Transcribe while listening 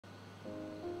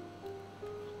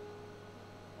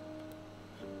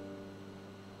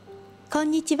こ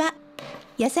んにちは。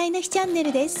野菜の日チャンネ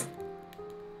ルです。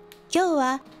今日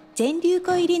は全粒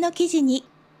粉入りの生地に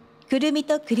くるみ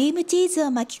とクリームチーズを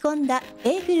巻き込んだ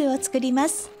ベーグルを作りま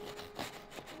す。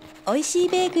美味しい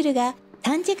ベーグルが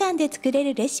短時間で作れ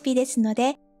るレシピですの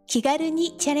で、気軽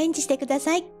にチャレンジしてくだ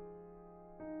さい。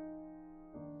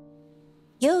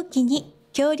容器に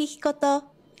強力粉と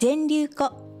全粒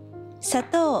粉、砂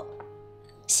糖、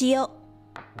塩、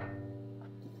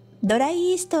ドラ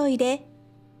イイーストを入れ、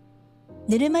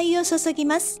ぬるま湯を注ぎ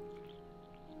ます。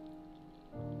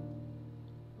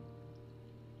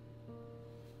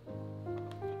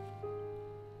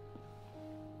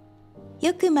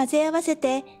よく混ぜ合わせ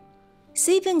て、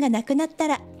水分がなくなった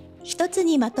ら一つ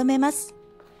にまとめます。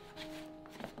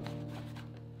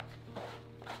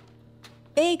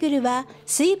ベーグルは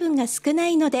水分が少な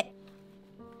いので、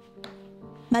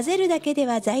混ぜるだけで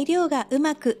は材料がう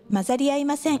まく混ざり合い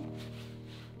ません。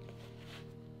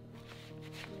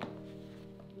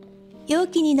容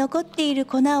器に残っている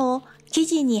粉を生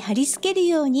地に貼り付ける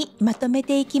ようにまとめ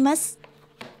ていきます。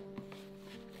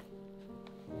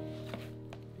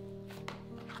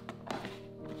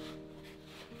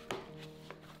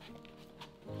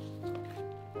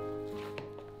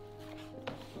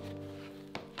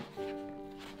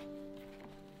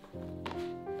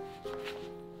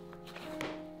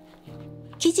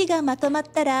生地がまとまっ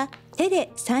たら手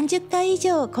で30回以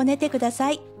上こねてくだ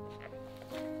さい。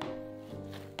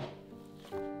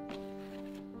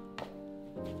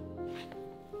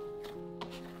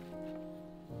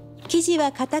生地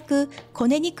は硬くこ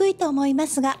ねにくいと思いま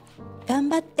すが、頑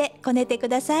張ってこねてく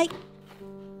ださい。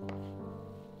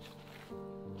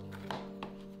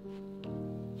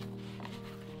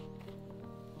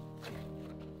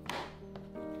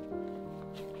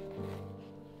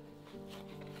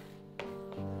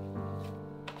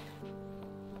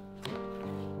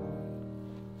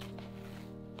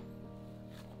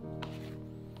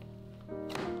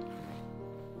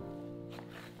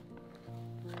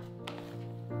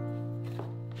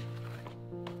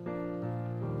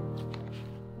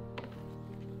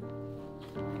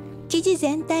生地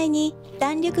全体に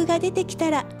弾力が出てきた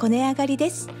らこね上がりで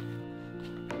す。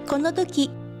この時、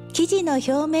生地の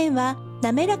表面は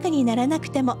滑らかにならなく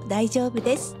ても大丈夫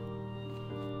です。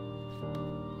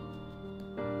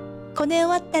こね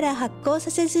終わったら発酵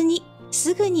させずに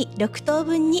すぐに6等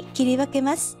分に切り分け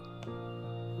ます。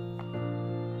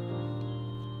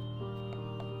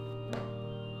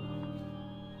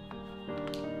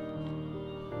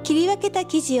切り分けた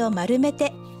生地を丸め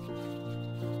て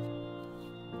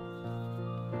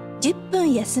10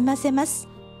分休ませます。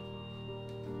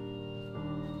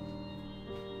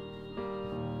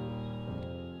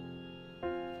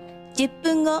10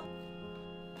分後、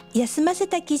休ませ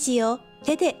た生地を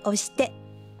手で押して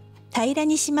平ら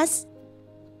にします。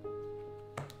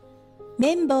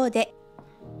綿棒で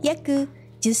約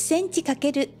10センチ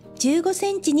 ×15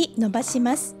 センチに伸ばし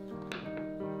ます。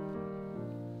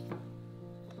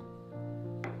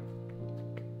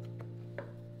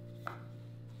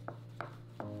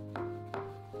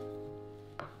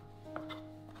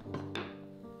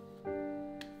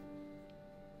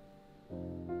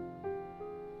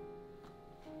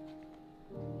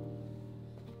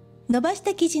伸ばし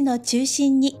た生地の中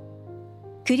心に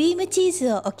クリームチー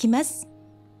ズを置きます。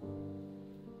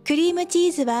クリームチ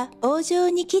ーズは棒状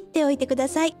に切っておいてくだ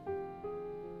さい。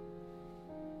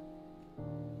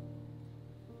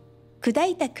砕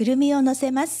いたくるみを乗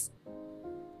せます。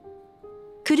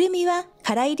くるみは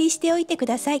空入りしておいてく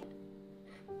ださい。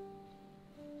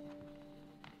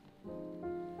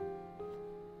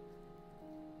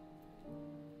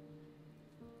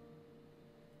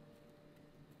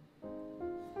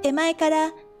手前か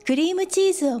らクリームチ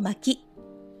ーズを巻き、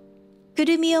く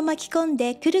るみを巻き込ん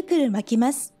でくるくる巻き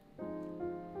ます。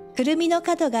くるみの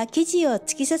角が生地を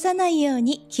突き刺さないよう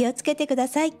に気をつけてくだ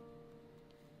さい。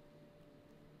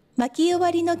巻き終わ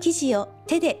りの生地を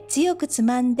手で強くつ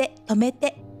まんで止め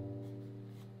て、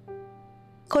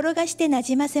転がしてな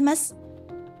じませます。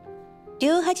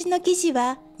両端の生地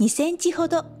は2センチほ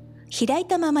ど開い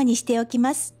たままにしておき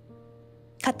ます。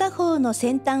片方の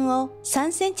先端を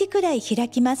3センチくらい開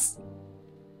きます。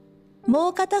も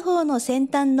う片方の先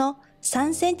端の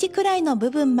3センチくらいの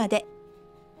部分まで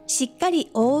しっか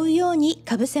り覆うように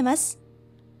かぶせます。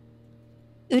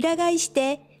裏返し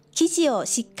て生地を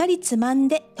しっかりつまん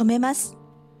で留めます。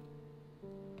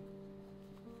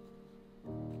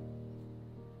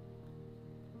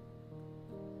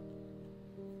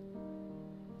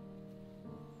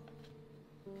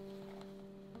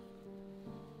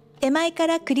手前か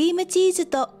らクリームチーズ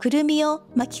とくるみを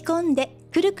巻き込んで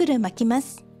くるくる巻きま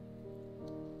す。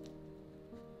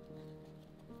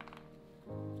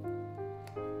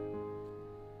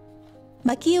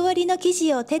巻き終わりの生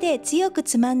地を手で強く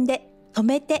つまんで止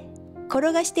めて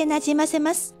転がしてなじませ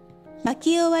ます。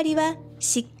巻き終わりは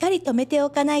しっかり止めてお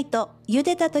かないと茹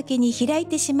でた時に開い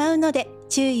てしまうので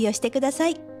注意をしてくださ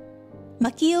い。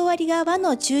巻き終わりが輪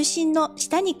の中心の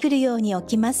下に来るように置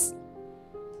きます。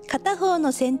片方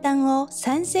の先端を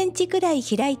3センチくらい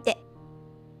開いて、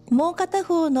もう片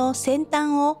方の先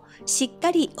端をしっ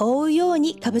かり覆うよう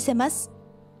にかぶせます。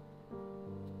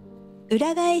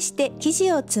裏返して生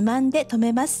地をつまんで留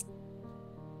めます。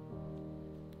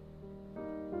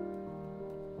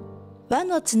輪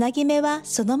のつなぎ目は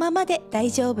そのままで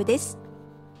大丈夫です。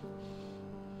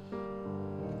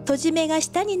閉じ目が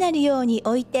下になるように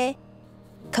置いて、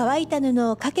乾いた布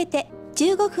をかけて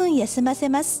15分休ませ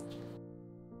ます。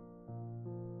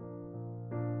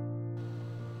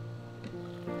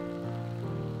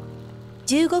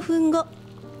15分後、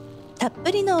たっ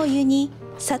ぷりのお湯に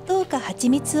砂糖か蜂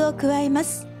蜜を加えま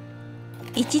す。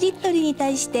1リットルに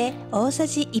対して大さ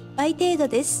じ1杯程度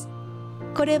です。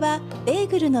これはベー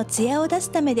グルのツヤを出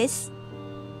すためです。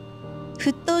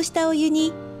沸騰したお湯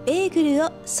にベーグル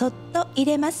をそっと入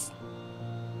れます。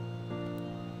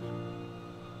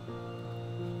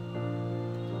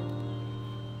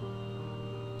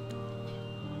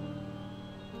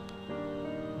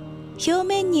表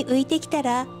面に浮いてきた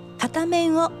ら片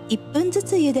面を1分ず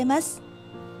つ茹でます。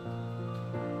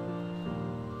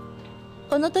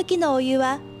この時のお湯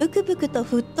はブクブクと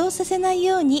沸騰させない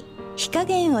ように火加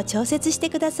減を調節して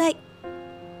ください。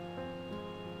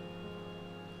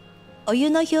お湯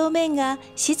の表面が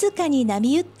静かに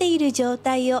波打っている状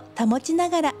態を保ちな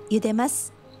がら茹でま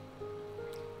す。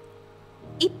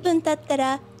1分経った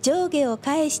ら上下を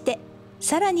返して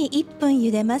さらに1分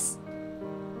茹でます。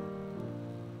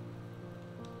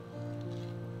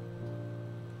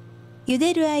茹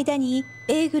でる間に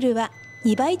ベーグルは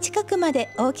2倍近くまで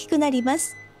大きくなりま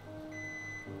す。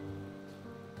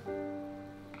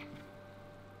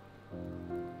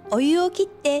お湯を切っ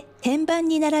て天板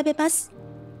に並べます。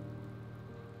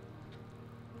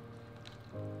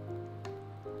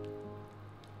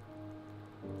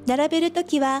並べると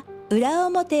きは裏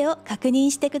表を確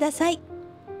認してください。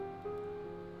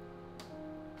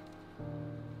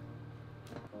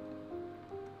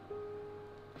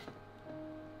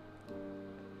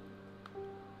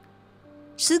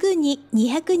すぐに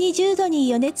220度に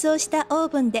予熱をしたオー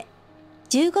ブンで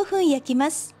15分焼きま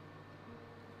す。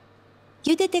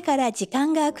茹でてから時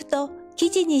間が空くと生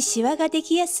地にシワがで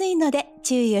きやすいので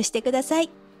注意をしてくださ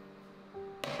い。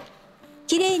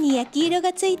きれいに焼き色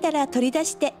がついたら取り出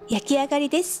して焼き上がり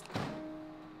です。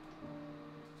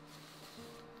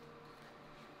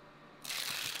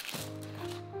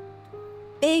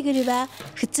ベーグルは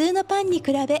普通のパンに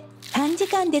比べ短時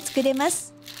間で作れま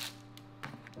す。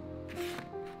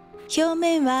表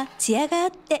面はツヤがあ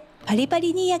ってパリパ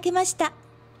リに焼けました。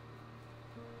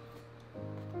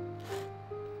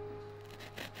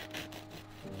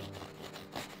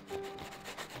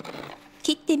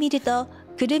切ってみると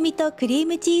くるみとクリー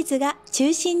ムチーズが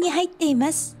中心に入ってい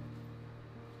ます。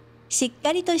しっ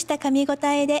かりとした噛み応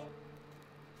えで、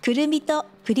くるみと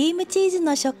クリームチーズ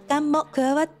の食感も加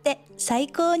わって最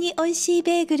高に美味しい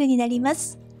ベーグルになりま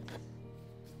す。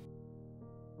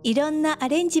いろんなア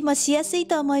レンジもしやすい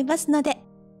と思いますので、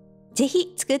ぜ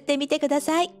ひ作ってみてくだ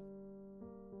さい。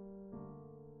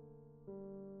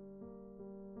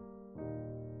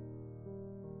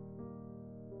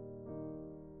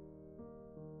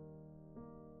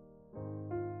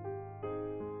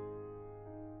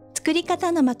作り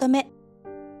方のまとめ。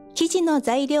生地の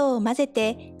材料を混ぜ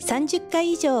て30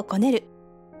回以上こねる。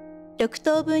6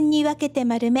等分に分けて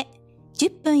丸め、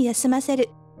10分休ませる。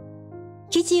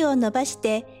生地を伸ばし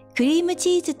てクリームチ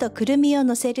ーズとくるみを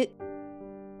のせる。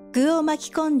具を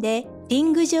巻き込んでリ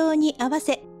ング状に合わ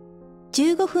せ、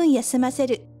15分休ませ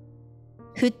る。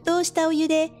沸騰したお湯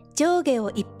で上下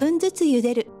を1分ずつ茹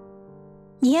でる。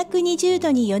220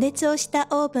度に予熱をした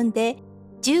オーブンで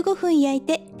15分焼い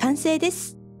て完成で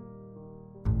す。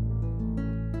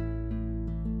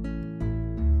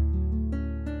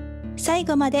最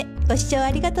後までご視聴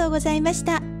ありがとうございまし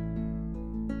た。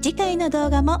次回の動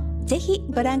画もぜひ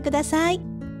ご覧ください。